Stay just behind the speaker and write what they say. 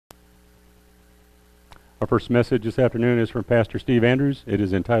Our first message this afternoon is from Pastor Steve Andrews. It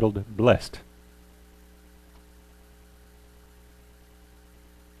is entitled, Blessed.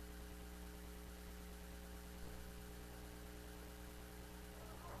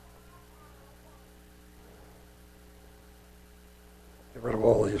 Get rid of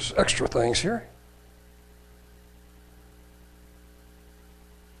all these extra things here.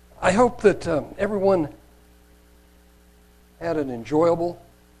 I hope that everyone had an enjoyable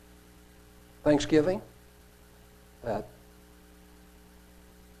Thanksgiving, that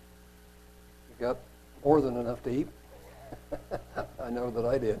you got more than enough to eat. I know that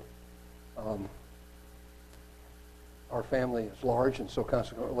I did. Our family is large, and so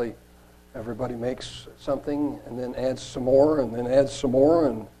consequently everybody makes something and then adds some more and then adds some more,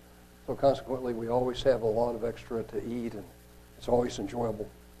 and so consequently we always have a lot of extra to eat, and it's always enjoyable.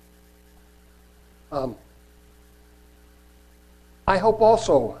 I hope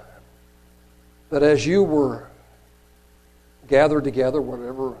also that as you were gathered together,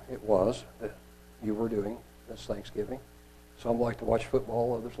 whatever it was that you were doing this Thanksgiving, some like to watch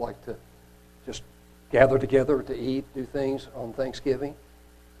football, others like to just gather together to eat, do things on Thanksgiving.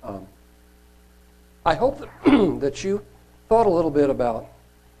 I hope that, that you thought a little bit about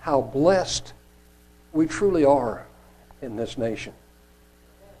how blessed we truly are in this nation.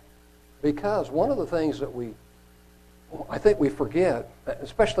 Because one of the things that I think we forget,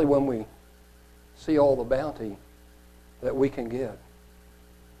 especially when we see all the bounty that we can get,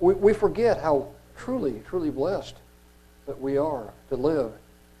 we forget how truly, truly blessed that we are to live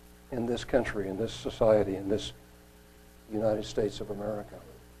in this country, in this society, in this United States of America.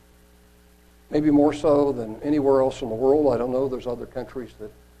 Maybe more so than anywhere else in the world. I don't know. There's other countries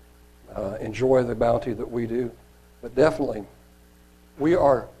that enjoy the bounty that we do. But definitely, we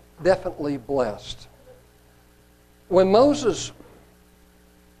are definitely blessed. When Moses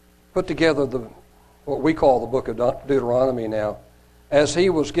put together what we call the book of Deuteronomy now, as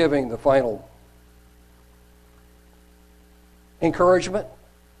he was giving the final encouragement,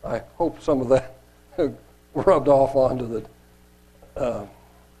 I hope some of that rubbed off onto to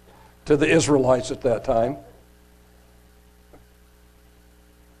the Israelites at that time.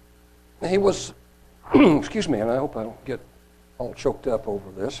 He was, excuse me, and I hope I don't get all choked up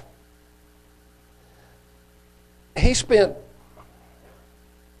over this. He spent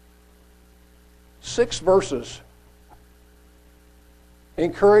 6 verses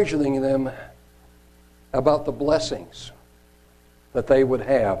encouraging them about the blessings that they would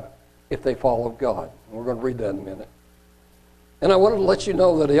have if they followed God. We're going to read that in a minute. And I wanted to let you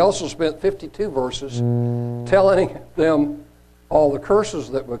know that he also spent 52 verses telling them all the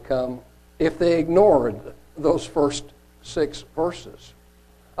curses that would come if they ignored those first 6 verses.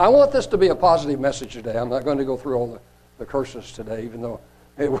 I want this to be a positive message today. I'm not going to go through all the curses today, even though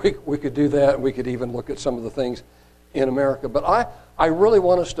we could do that. We could even look at some of the things in America. But I really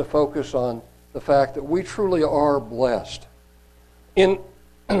want us to focus on the fact that we truly are blessed. In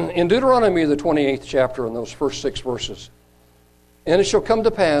Deuteronomy, the 28th chapter, in those first 6 verses, and it shall come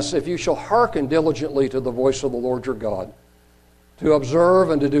to pass, if you shall hearken diligently to the voice of the Lord your God, to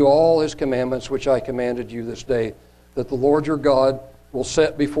observe and to do all his commandments which I commanded you this day, that the Lord your God will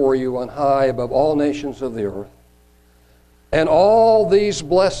set before you on high above all nations of the earth. And all these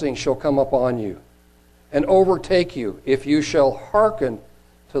blessings shall come upon you and overtake you if you shall hearken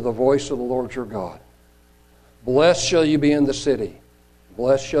to the voice of the Lord your God. Blessed shall you be in the city.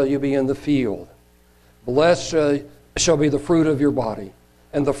 Blessed shall you be in the field. Blessed shall be the fruit of your body,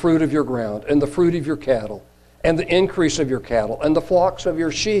 and the fruit of your ground, and the fruit of your cattle, and the increase of your cattle, and the flocks of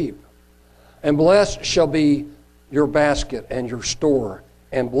your sheep. And blessed shall be your basket and your store,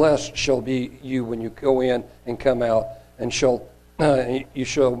 and blessed shall be you when you go in and come out, and shall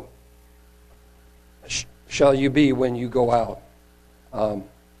you be when you go out.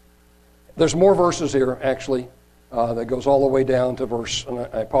 There's more verses here, actually, that goes all the way down to verse, and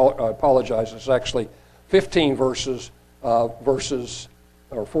I apologize, it's actually 15 verses, or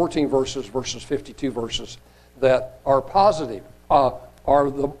 14 verses, verses 52 verses, that are positive,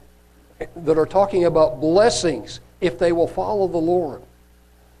 that are talking about blessings if they will follow the Lord.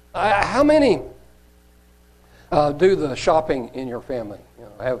 How many do the shopping in your family? You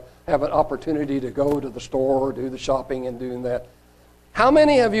know, have an opportunity to go to the store, do the shopping and doing that. How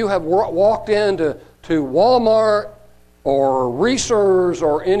many of you have walked into Walmart or Reese's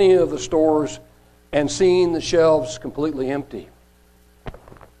or any of the stores and seen the shelves completely empty?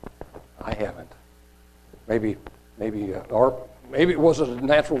 I haven't. Maybe it was a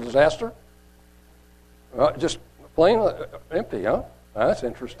natural disaster. Just plain empty, huh? That's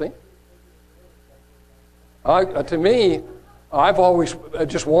interesting. To me, I've always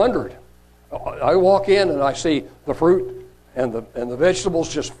just wondered. I walk in and I see the fruit and the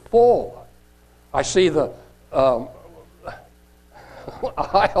vegetables just full. I see the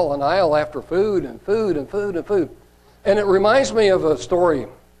aisle and aisle after food and food and food and food. And it reminds me of a story,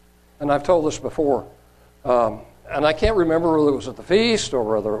 and I've told this before, and I can't remember whether it was at the feast or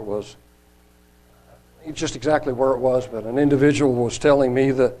whether it was just exactly where it was, but an individual was telling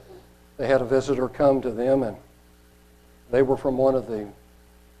me that they had a visitor come to them, and they were from one of the,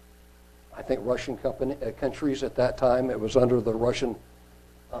 I think, Russian countries at that time. It was under the Russian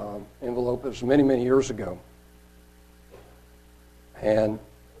envelope. It was many, many years ago. And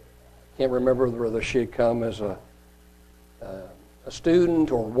I can't remember whether she had come as a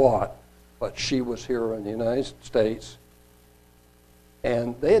student or what, but she was here in the United States,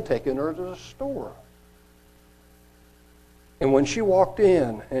 and they had taken her to the store. And when she walked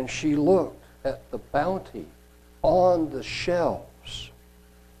in and she looked at the bounty on the shelves,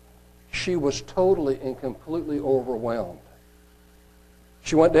 she was totally and completely overwhelmed.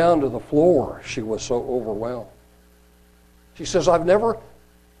 She went down to the floor. She was so overwhelmed. She says, I've never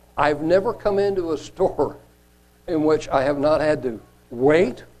come into a store in which I have not had to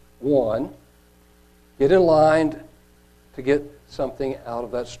wait, one, get in line to get something out of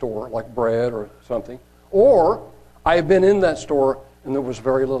that store, like bread or something, or I have been in that store and there was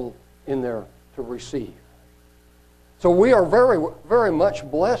very little in there to receive. So we are very, very much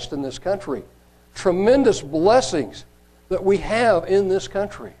blessed in this country. Tremendous blessings that we have in this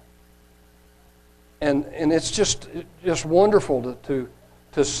country. And it's just wonderful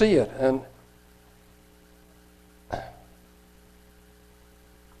to see it. And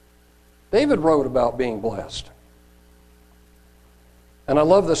David wrote about being blessed. And I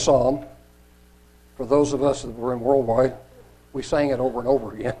love this psalm. For those of us that were in Worldwide, we sang it over and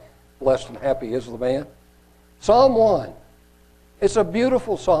over again. Blessed and happy is the man. Psalm 1. It's a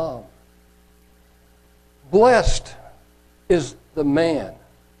beautiful psalm. Blessed is the man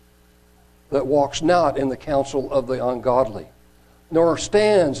that walks not in the counsel of the ungodly, nor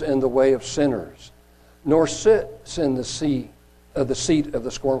stands in the way of sinners, nor sits in the seat of the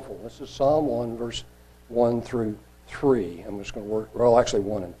scornful. This is Psalm 1, verse 1 through 3. I'm just going to work, well, actually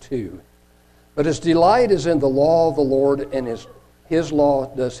 1 and 2. But his delight is in the law of the Lord, and his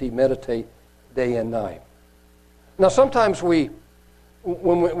law does he meditate day and night. Now, sometimes when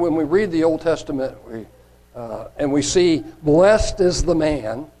we read the Old Testament, and we see, blessed is the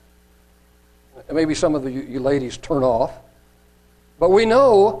man, maybe some of you ladies turn off, but we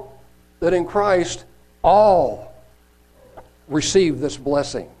know that in Christ, all receive this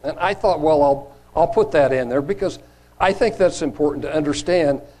blessing. And I thought, well, I'll put that in there because I think that's important to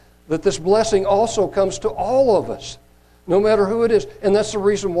understand that this blessing also comes to all of us, no matter who it is. And that's the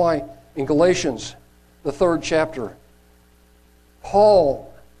reason why in Galatians, the 3rd chapter,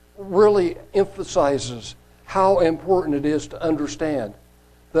 Paul really emphasizes how important it is to understand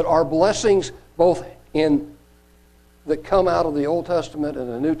that our blessings, both that come out of the Old Testament and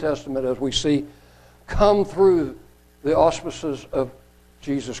the New Testament, as we see, come through the auspices of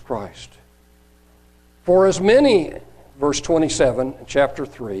Jesus Christ. For as many, verse 27, chapter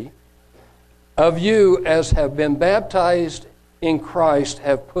 3, of you as have been baptized in Christ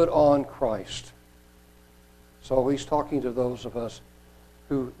have put on Christ. So he's talking to those of us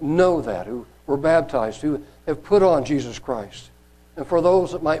who know that, who were baptized, who have put on Jesus Christ. And for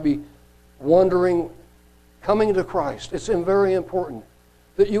those that might be wondering, coming to Christ, it's very important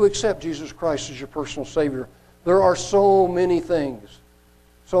that you accept Jesus Christ as your personal Savior. There are so many things,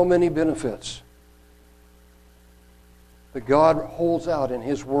 so many benefits that God holds out in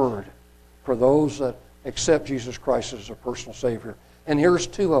His Word for those that accept Jesus Christ as their personal Savior. And here's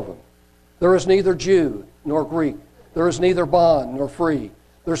 2 of them. There is neither Jew nor Greek. There is neither bond nor free.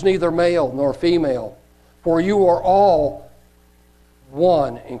 There's neither male nor female. For you are all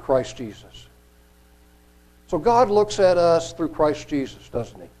one in Christ Jesus. So God looks at us through Christ Jesus,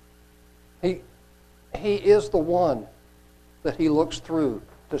 doesn't He? He is the one that He looks through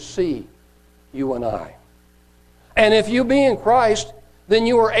to see you and I. And if you be in Christ, then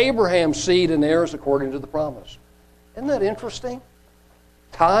you are Abraham's seed and heirs according to the promise. Isn't that interesting?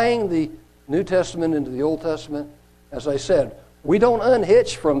 Tying the New Testament into the Old Testament. As I said, we don't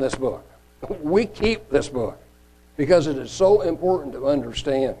unhitch from this book. We keep this book because it is so important to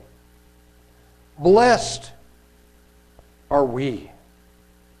understand. Blessed are we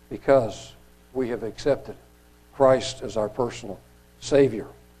because we have accepted Christ as our personal Savior.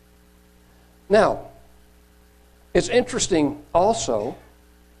 Now, it's interesting also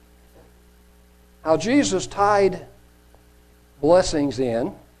how Jesus tied blessings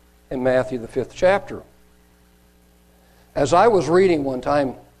in Matthew, the 5th chapter. As I was reading one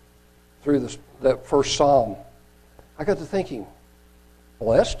time through that first psalm, I got to thinking,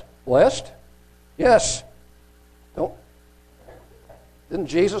 blessed? Blessed? Yes. Didn't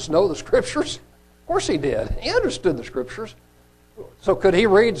Jesus know the Scriptures? Of course he did. He understood the Scriptures. So could he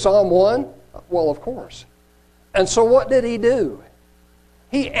read Psalm 1? Well, of course. And so what did he do?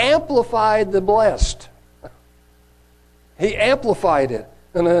 He amplified the blessed. He amplified it.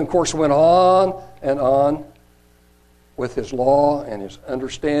 And then, of course, went on and on with his law and his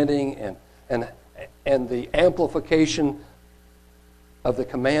understanding and the amplification of the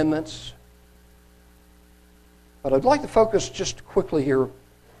commandments. But I'd like to focus just quickly here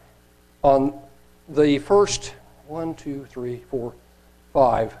on the first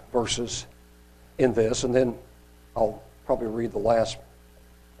 5 verses in this, and then I'll probably read the last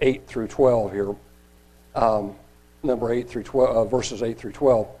 8 through 12 here, number 8 through 12, verses 8 through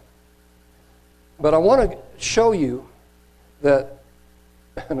 12. But I want to show you that,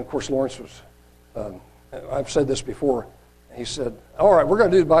 and of course Lawrence was, I've said this before, he said, all right, we're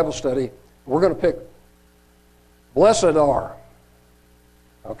going to do Bible study. We're going to pick blessed are.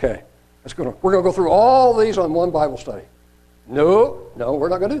 Okay, we're going to go through all these on one Bible study. No, we're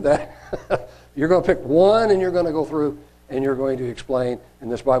not going to do that. You're going to pick one and you're going to go through and you're going to explain in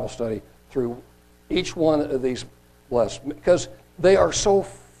this Bible study through each one of these blessed, because they are so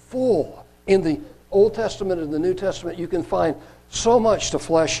full. In the Old Testament and the New Testament, you can find so much to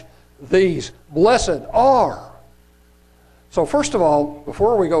flesh these. Blessed are. So first of all,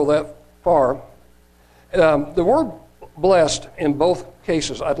 before we go that far, the word blessed in both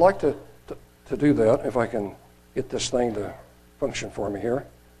cases, I'd like to do that, if I can get this thing to function for me here.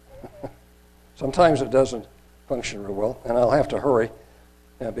 Sometimes it doesn't function real well, and I'll have to hurry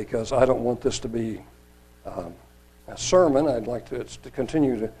because I don't want this to be a sermon. I'd like to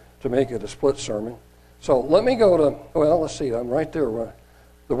continue to make it a split sermon. So let me go to, well, let's see, I'm right there.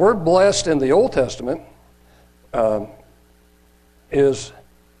 The word blessed in the Old Testament is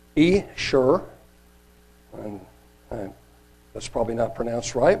Esher, and that's probably not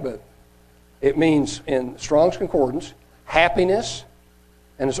pronounced right, but it means in Strong's Concordance, happiness,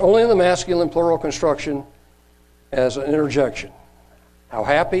 and it's only in the masculine plural construction as an interjection. How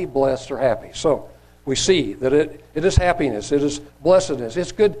happy, blessed, or happy. So we see that it is happiness, it is blessedness,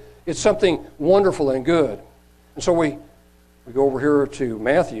 it's good, it's something wonderful and good. And so we go over here to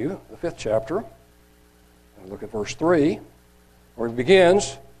Matthew, the 5th chapter, and look at verse 3, where it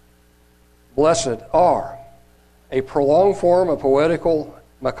begins, blessed are, a prolonged form of poetical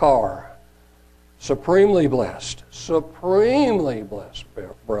makar, supremely blessed,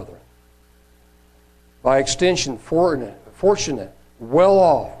 brethren. By extension, fortunate, well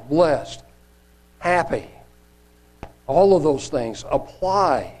off, blessed, happy. All of those things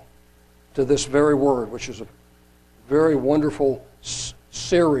apply to this very word, which is a very wonderful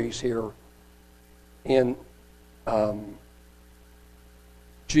series here in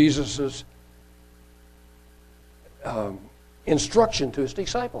Jesus' instruction to his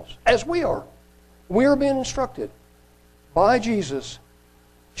disciples, as we are. We are being instructed by Jesus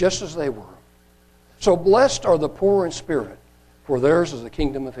just as they were. So blessed are the poor in spirit, for theirs is the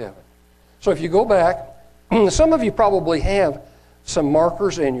kingdom of heaven. So if you go back, some of you probably have some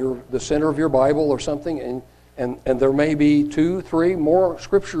markers in the center of your Bible or something, and there may be 2, 3 more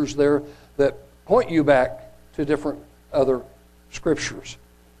scriptures there that point you back to different other scriptures.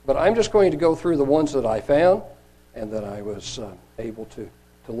 But I'm just going to go through the ones that I found and that I was able to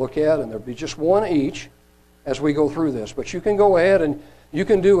look at, and there'll be just one each as we go through this. But you can go ahead and you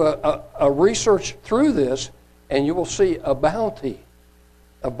can do a research through this, and you will see a bounty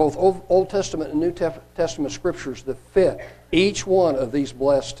of both Old Testament and New Testament scriptures that fit each one of these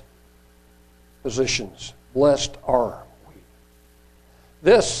blessed positions. Blessed are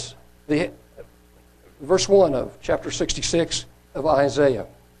we. Verse 1 of chapter 66 of Isaiah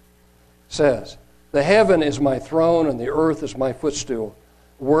says, the heaven is my throne and the earth is my footstool.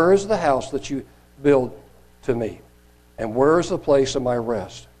 Where is the house that you build to me? And where is the place of my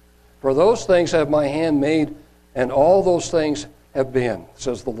rest? For those things have my hand made, and all those things have been,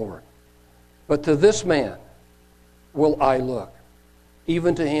 says the Lord. But to this man will I look,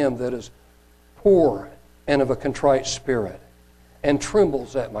 even to him that is poor and of a contrite spirit, and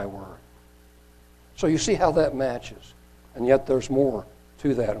trembles at my word. So you see how that matches. And yet there's more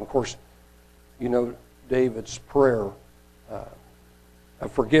to that. And of course, you know David's prayer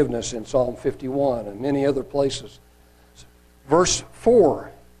of forgiveness in Psalm 51 and many other places. Verse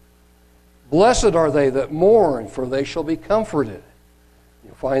 4, blessed are they that mourn, for they shall be comforted.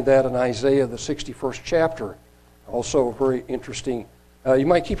 You'll find that in Isaiah, the 61st chapter. Also very interesting. You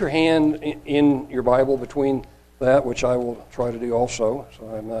might keep your hand in your Bible between that, which I will try to do also, so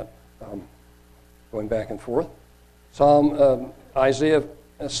I'm not going back and forth. Isaiah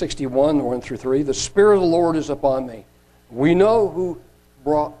 61, 1 through 3. The Spirit of the Lord is upon me. We know who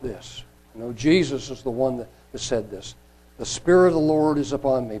brought this. You know, Jesus is the one that said this. The Spirit of the Lord is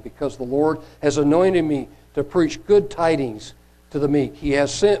upon me, because the Lord has anointed me to preach good tidings to the meek. He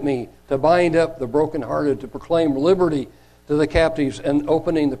has sent me to bind up the brokenhearted, to proclaim liberty to the captives, and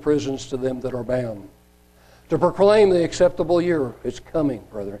opening the prisons to them that are bound. To proclaim the acceptable year. It's coming,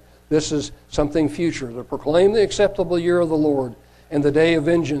 brethren. This is something future. To proclaim the acceptable year of the Lord and the day of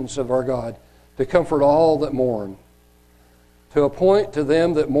vengeance of our God. To comfort all that mourn. To appoint to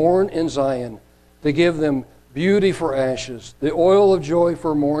them that mourn in Zion. To give them beauty for ashes, the oil of joy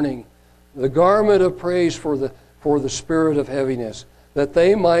for mourning, the garment of praise for the spirit of heaviness, that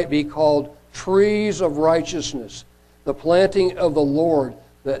they might be called trees of righteousness, the planting of the Lord,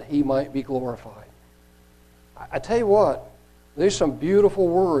 that he might be glorified. I tell you what, there's some beautiful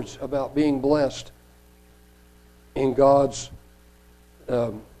words about being blessed in God's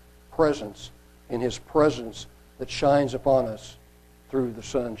presence, in his presence that shines upon us through the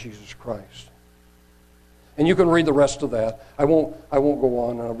Son, Jesus Christ. And you can read the rest of that. I won't go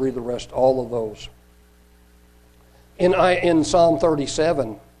on, and I'll read the rest, all of those. In Psalm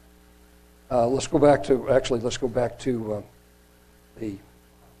 37, let's go back to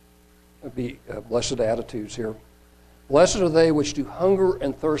the blessed attitudes here. Blessed are they which do hunger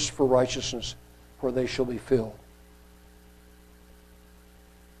and thirst for righteousness, for they shall be filled.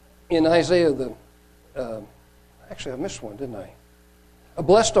 In Isaiah, actually I missed one, didn't I?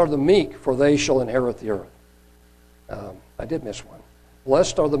 Blessed are the meek, for they shall inherit the earth. I did miss one.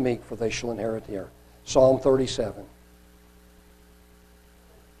 Blessed are the meek, for they shall inherit the earth. Psalm 37.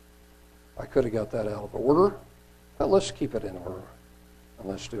 I could have got that out of order, but let's keep it in order, and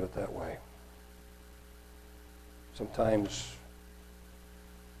let's do it that way. Sometimes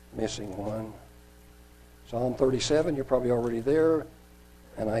missing one. Psalm 37, you're probably already there,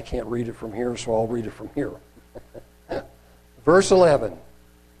 and I can't read it from here, so I'll read it from here. Verse 11.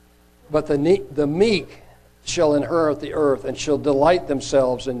 But the meek shall inherit the earth and shall delight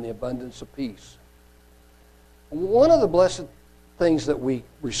themselves in the abundance of peace. One of the blessed things that we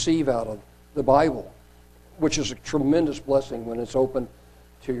receive out of the Bible, which is a tremendous blessing when it's open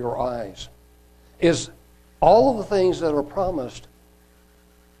to your eyes, is all of the things that are promised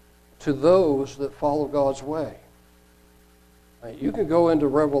to those that follow God's way. You can go into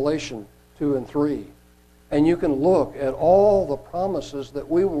Revelation 2 and 3, and you can look at all the promises that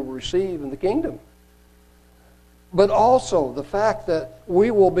we will receive in the kingdom. But also the fact that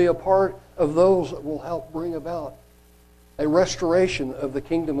we will be a part of those that will help bring about a restoration of the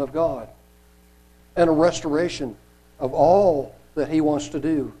kingdom of God and a restoration of all that he wants to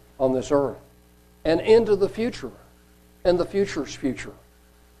do on this earth and into the future and the future's future.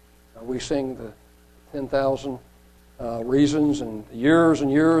 We sing the 10,000 reasons and years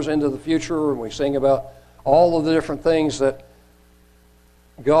into the future, and we sing about all of the different things that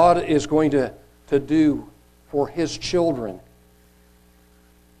God is going to do for his children.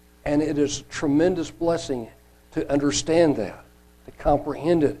 And it is a tremendous blessing to understand that, to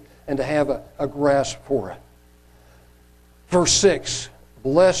comprehend it, and to have a grasp for it. Verse 6,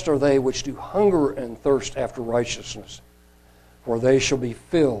 blessed are they which do hunger and thirst after righteousness, for they shall be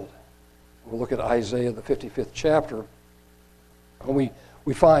filled. We'll look at Isaiah, the 55th chapter, and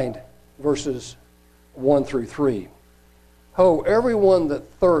we find verses 1 through 3. Ho, everyone that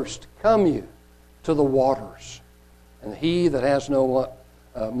thirst, come you to the waters. And he that has no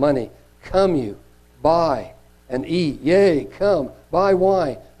money, come you, buy and eat. Yea, come, buy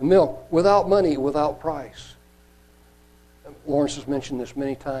wine and milk, without money, without price. Lawrence has mentioned this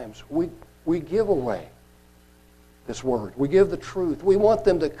many times. We give away this word. We give the truth. We want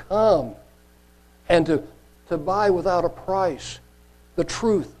them to come and to buy without a price the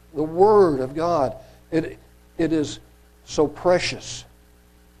truth, the word of God. It is so precious.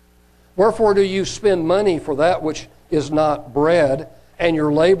 Wherefore do you spend money for that which is not bread, and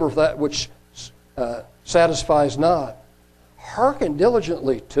your labor for that which satisfies not? Hearken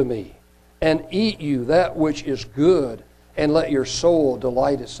diligently to me, and eat you that which is good, and let your soul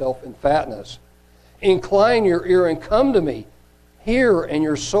delight itself in fatness. Incline your ear and come to me. Hear, and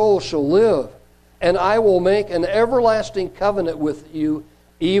your soul shall live, and I will make an everlasting covenant with you,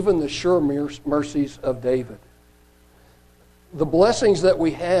 even the sure mercies of David. The blessings that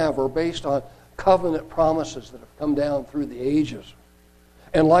we have are based on covenant promises that have come down through the ages.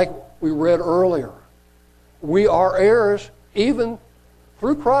 And like we read earlier, we are heirs, even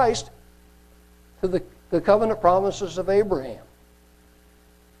through Christ, to the covenant promises of Abraham.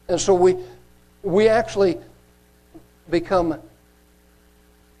 And so we actually become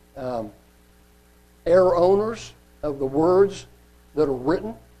heir owners of the words that are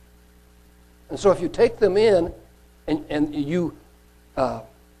written. And so if you take them in and you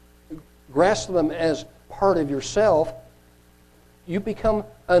grasp them as part of yourself, you become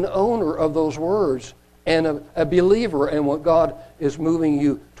an owner of those words and a believer in what God is moving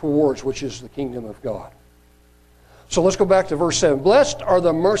you towards, which is the kingdom of God. So let's go back to verse 7. Blessed are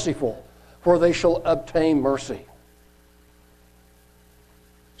the merciful, for they shall obtain mercy.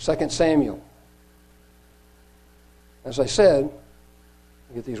 2 Samuel. As I said,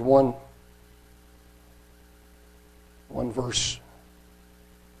 you get these one verse.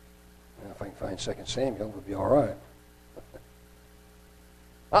 If I can find 2 Samuel, it'll be all right.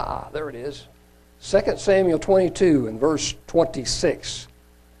 There it is. 2 Samuel 22 and verse 26.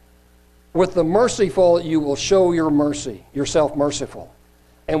 With the merciful you will show yourself merciful.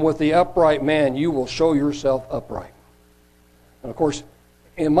 And with the upright man you will show yourself upright. And of course,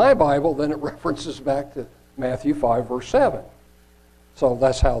 in my Bible, then it references back to Matthew 5, verse 7. So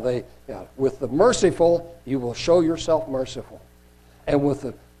that's how they got it. With the merciful you will show yourself merciful. And with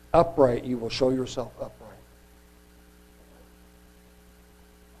the upright you will show yourself upright.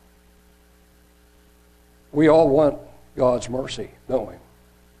 We all want God's mercy, don't we?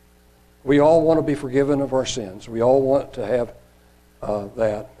 We all want to be forgiven of our sins. We all want to have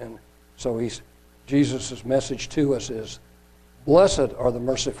that. And so Jesus' message to us is, blessed are the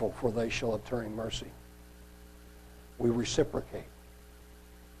merciful, for they shall obtain mercy. We reciprocate,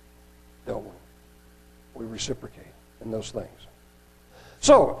 don't we? We reciprocate in those things.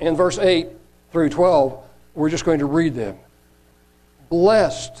 So, in verse 8 through 12, we're just going to read them.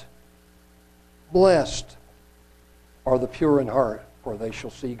 Blessed are the pure in heart, for they shall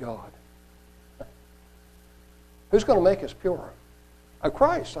see God. Who's going to make us pure?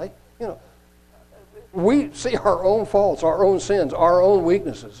 Christ. We see our own faults, our own sins, our own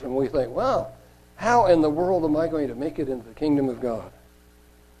weaknesses, and we think, wow, how in the world am I going to make it into the kingdom of God?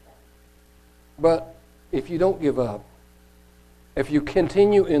 But if you don't give up, if you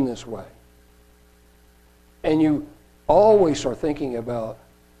continue in this way, and you always are thinking about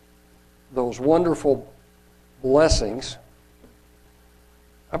those wonderful blessings.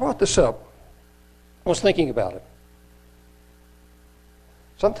 I brought this up. I was thinking about it.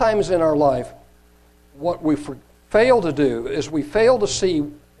 Sometimes in our life, what we fail to do is we fail to see,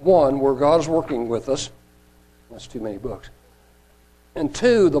 one, where God is working with us. That's too many books. And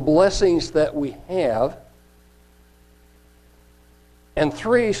two, the blessings that we have. And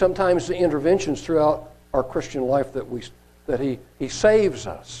three, sometimes the interventions throughout our Christian life that He saves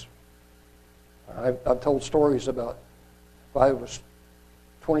us. I've told stories about if I was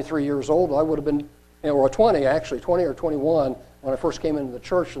 23 years old, I would have been, or 20 or 21, when I first came into the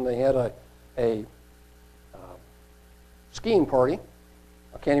church and they had a skiing party.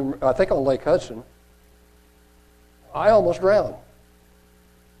 I think on Lake Hudson. I almost drowned.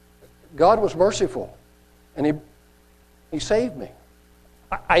 God was merciful, and He saved me.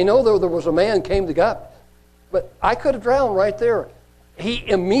 I know there was a man came to God, but I could have drowned right there. He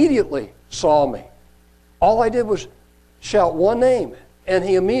immediately saw me. All I did was shout one name, and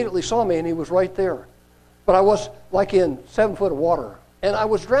He immediately saw me, and He was right there. But I was like in 7 foot of water, and I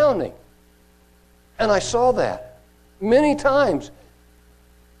was drowning. And I saw that many times.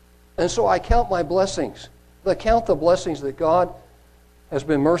 And so I count my blessings. I count the blessings that God has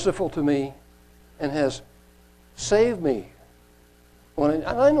been merciful to me and has saved me. And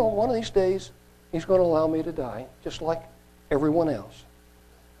I know one of these days He's going to allow me to die, just like everyone else.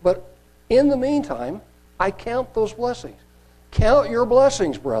 But in the meantime, I count those blessings. Count your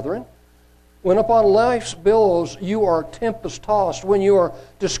blessings, brethren. When upon life's billows you are tempest-tossed, when you are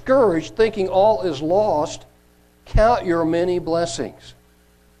discouraged, thinking all is lost, count your many blessings.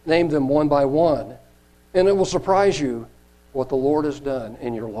 Name them one by one, and it will surprise you what the Lord has done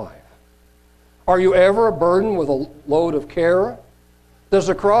in your life. Are you ever burdened with a load of care? Does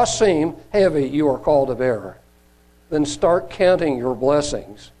the cross seem heavy you are called to bear? Then start counting your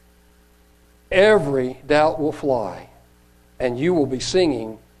blessings. Every doubt will fly, and you will be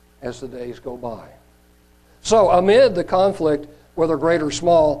singing as the days go by. So, amid the conflict, whether great or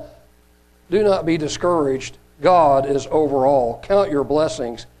small, do not be discouraged. God is over all. Count your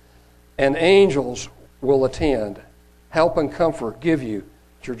blessings, and angels will attend. Help and comfort give you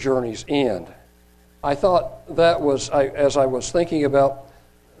at your journey's end. I thought that was, as I was thinking about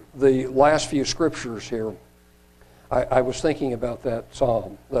the last few scriptures here, I was thinking about that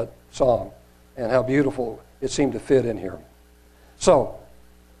psalm, and how beautiful it seemed to fit in here. So,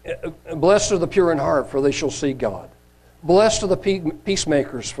 blessed are the pure in heart, for they shall see God. Blessed are the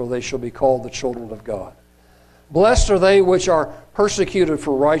peacemakers, for they shall be called the children of God. Blessed are they which are persecuted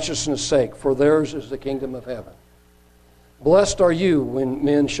for righteousness' sake, for theirs is the kingdom of heaven. Blessed are you when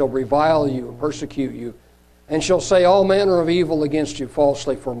men shall revile you and persecute you, and shall say all manner of evil against you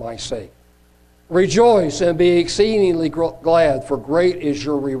falsely for my sake. Rejoice and be exceedingly glad, for great is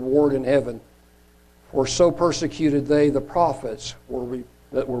your reward in heaven. For so persecuted they the prophets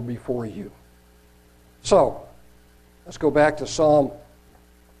that were before you. So, let's go back to Psalm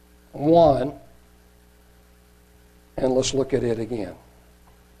 1, and let's look at it again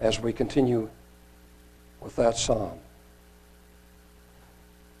as we continue with that psalm.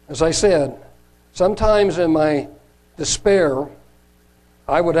 As I said, sometimes in my despair,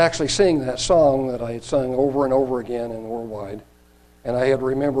 I would actually sing that song that I had sung over and over again in Worldwide, and I had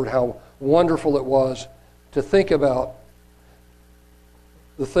remembered how wonderful it was to think about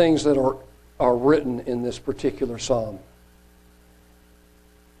the things that are written in this particular psalm.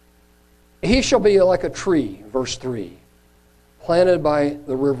 He shall be like a tree, verse 3, planted by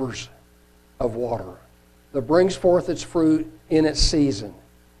the rivers of water, that brings forth its fruit in its season.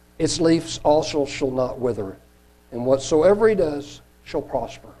 Its leaves also shall not wither, and whatsoever he does shall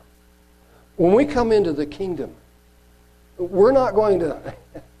prosper. When we come into the kingdom, we're not going to,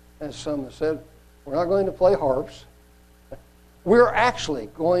 as some have said, we're not going to play harps. We're actually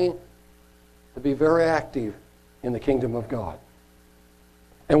going to be very active in the kingdom of God.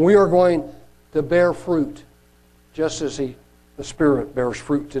 And we are going to bear fruit, just as the Spirit bears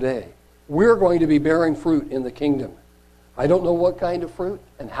fruit today. We're going to be bearing fruit in the kingdom. I don't know what kind of fruit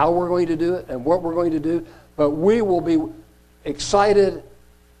and how we're going to do it and what we're going to do, but we will be excited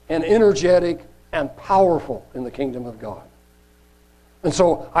and energetic and powerful in the kingdom of God. And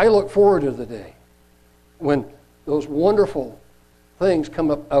so I look forward to the day when those wonderful things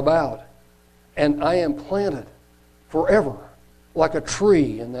come about and I am planted forever like a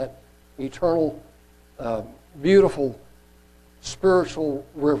tree in that eternal, beautiful, spiritual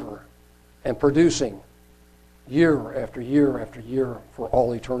river and producing year after year after year for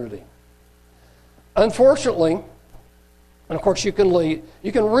all eternity. Unfortunately, and of course you can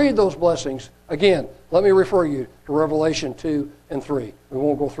read those blessings. Again, let me refer you to Revelation 2 and 3. We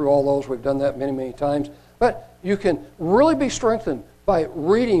won't go through all those. We've done that many, many times. But you can really be strengthened by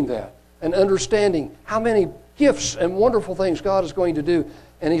reading that and understanding how many gifts and wonderful things God is going to do.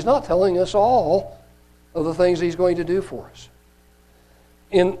 And He's not telling us all of the things He's going to do for us.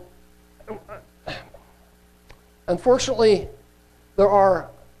 Unfortunately, there are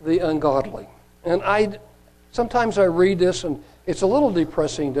the ungodly. And sometimes I read this and it's a little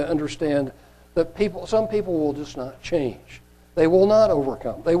depressing to understand that some people will just not change. They will not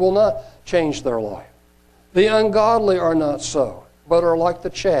overcome. They will not change their life. The ungodly are not so, but are like the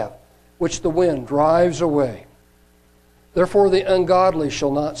chaff which the wind drives away. Therefore the ungodly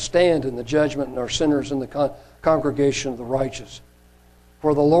shall not stand in the judgment, nor sinners in the congregation of the righteous.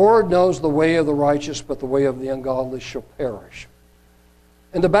 For the Lord knows the way of the righteous, but the way of the ungodly shall perish.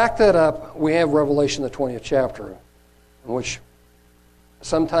 And to back that up, we have Revelation, the 20th chapter, in which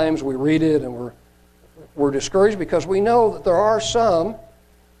sometimes we read it and we're discouraged because we know that there are some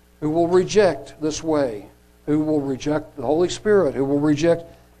who will reject this way, who will reject the Holy Spirit, who will reject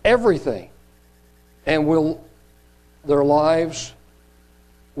everything, and their lives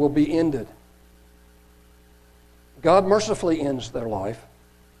will be ended. God mercifully ends their life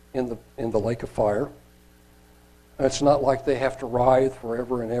in the lake of fire. It's not like they have to writhe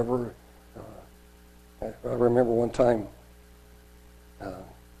forever and ever. I remember one time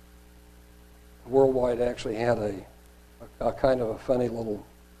Worldwide actually had a kind of a funny little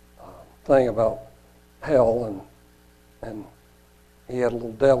thing about hell, and he had a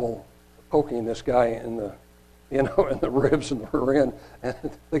little devil poking this guy in the in the ribs and the rear end, and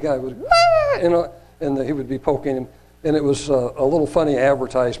the guy would and he would be poking him, and it was a little funny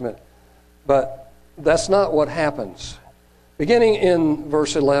advertisement, but that's not what happens. Beginning in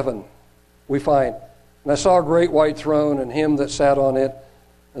verse 11, we find, "And I saw a great white throne, and him that sat on it,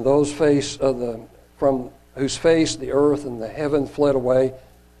 and those from whose face the earth and the heaven fled away,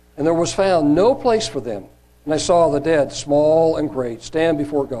 and there was found no place for them. And I saw the dead, small and great, stand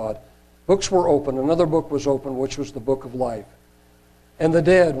before God. Books were opened. Another book was opened, which was the book of life. And the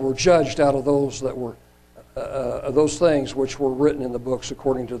dead were judged out of those things which were written in the books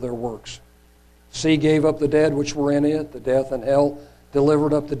according to their works. Sea gave up the dead which were in it. The death and hell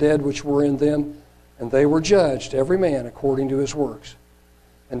delivered up the dead which were in them. And they were judged, every man according to his works.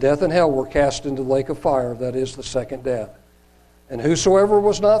 And death and hell were cast into the lake of fire, that is the second death. And whosoever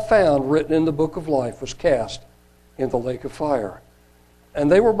was not found written in the book of life was cast in the lake of fire. And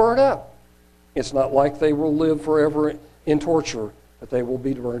they were burned up. It's not like they will live forever in torture, but they will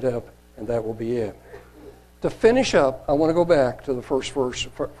be burned up, and that will be it." To finish up, I want to go back to the first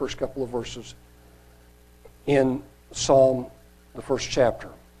couple of verses in Psalm, the first chapter.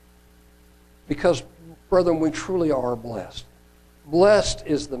 Because, brethren, we truly are blessed. Blessed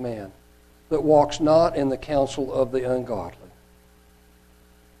is the man that walks not in the counsel of the ungodly.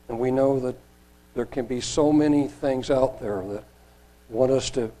 And we know that there can be so many things out there that want us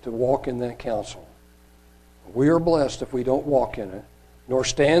to walk in that counsel. We are blessed if we don't walk in it, nor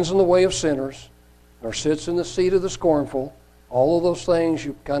stands in the way of sinners, nor sits in the seat of the scornful. All of those things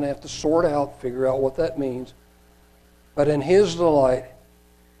you kind of have to sort out, figure out what that means. But in his delight,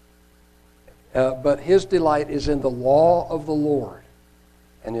 his delight is in the law of the Lord,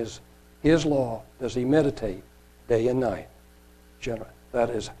 and his law does he meditate day and night. That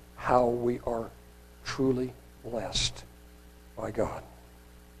is how we are truly blessed by God.